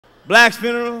Black's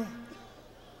funeral.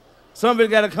 Somebody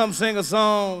got to come sing a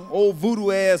song, old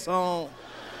voodoo ass song.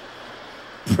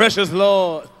 Precious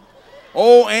Lord.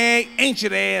 Old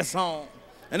ancient ass song.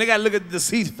 And they got to look at the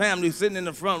deceased family sitting in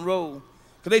the front row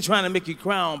because they trying to make you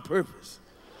cry on purpose.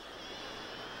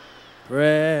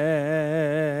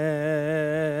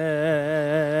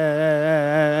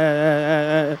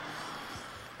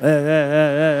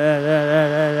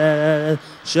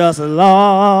 Precious Lord,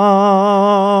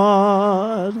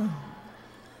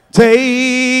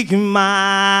 take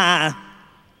my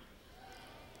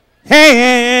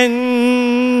hand.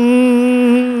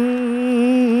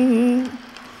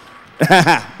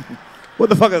 What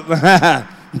the fuck is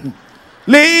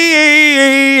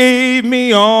lead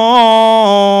me on.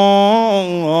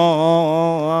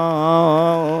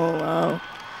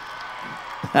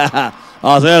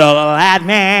 I said, let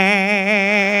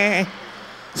me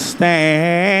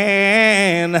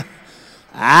stand.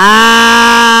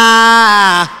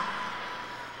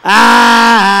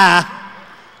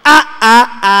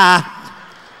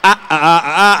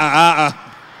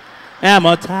 Am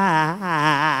I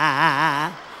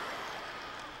tired?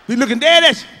 Be looking dead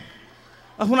at you.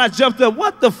 That's when I jumped up.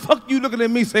 What the fuck you looking at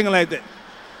me singing like that?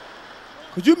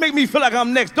 Cause you make me feel like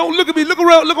I'm next. Don't look at me. Look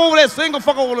around. Look over that single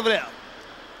fuck over there.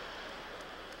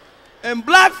 And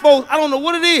black folks, I don't know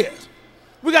what it is.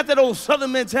 We got that old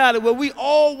Southern mentality where we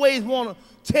always want to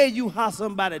tell you how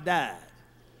somebody died.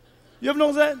 You ever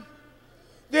notice that?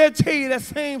 They'll tell you that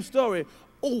same story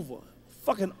over,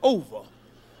 fucking over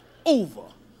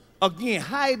again.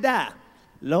 How he died?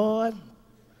 Lord,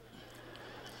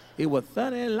 it was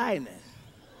thunder and lightning.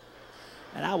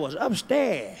 And I was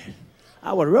upstairs.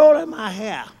 I was rolling my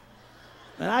hair.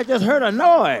 And I just heard a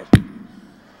noise.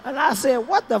 And I said,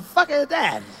 what the fuck is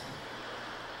that?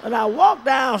 And I walked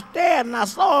downstairs and I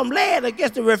saw him laying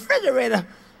against the refrigerator.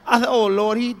 I said, oh,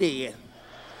 Lord, he dead.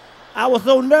 I was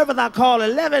so nervous I called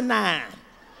 11-9.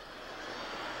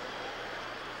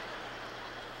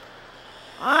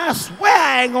 I swear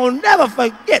I ain't gonna never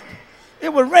forget.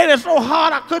 It was raining so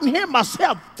hard I couldn't hear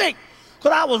myself think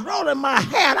because I was rolling my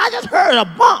hair and I just heard a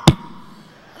bump.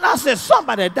 And I said,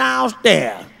 somebody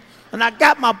downstairs. And I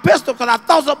got my pistol because I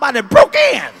thought somebody broke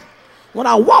in. When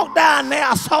I walked down there,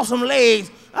 I saw some legs.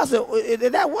 I said,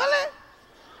 is that Willie?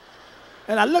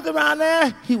 And I looked around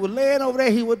there, he was laying over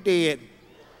there, he was dead.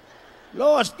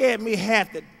 Lord scared me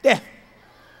half to death.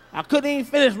 I couldn't even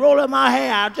finish rolling my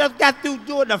hair. I just got through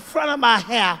doing the front of my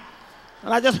hair,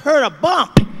 and I just heard a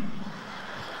bump.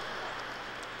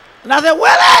 And I said,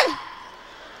 Willie!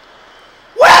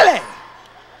 Willie!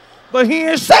 But he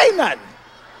didn't say nothing.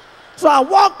 So I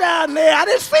walked down there. I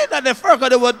didn't see nothing at first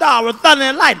because it was dark with thunder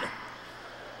and lightning.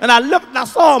 And I looked and I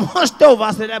saw him hunched over.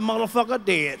 I said, that motherfucker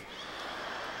dead.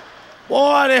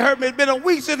 Boy, they hurt me. It's been a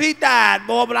week since he died,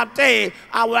 boy. But I tell you,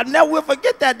 I never will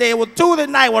forget that day. It was Tuesday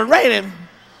night. It was raining.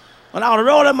 When I was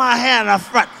rolling my hair in the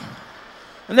front.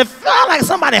 And it felt like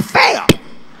somebody fell.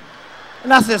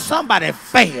 And I said, somebody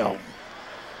fell.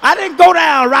 I didn't go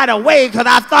down right away because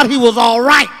I thought he was all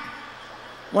right.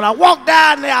 When I walked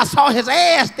down there, I saw his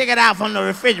ass sticking out from the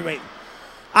refrigerator.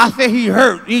 I said, he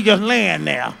hurt. He just laying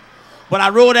there. But I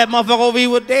rolled that motherfucker over, he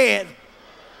was dead.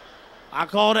 I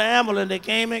called the ambulance, they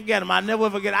came and get him. I never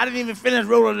forget. I didn't even finish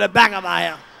rolling the back of my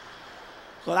hair.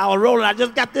 Because I was rolling, I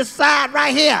just got this side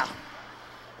right here.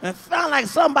 And it felt like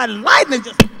somebody lightning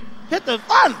just hit the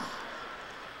front.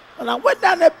 And I went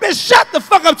down there, bitch, shut the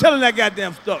fuck up telling that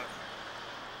goddamn story.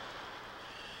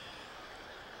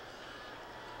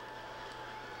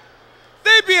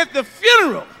 They be at the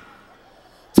funeral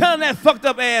telling that fucked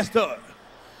up ass story.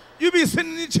 You be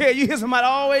sitting in the chair, you hear somebody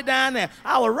all the way down there.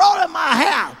 I was rolling my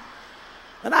hair,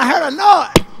 and I heard a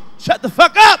noise. Shut the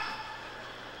fuck up.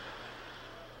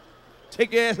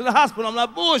 Take your ass to the hospital. I'm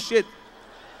like, bullshit.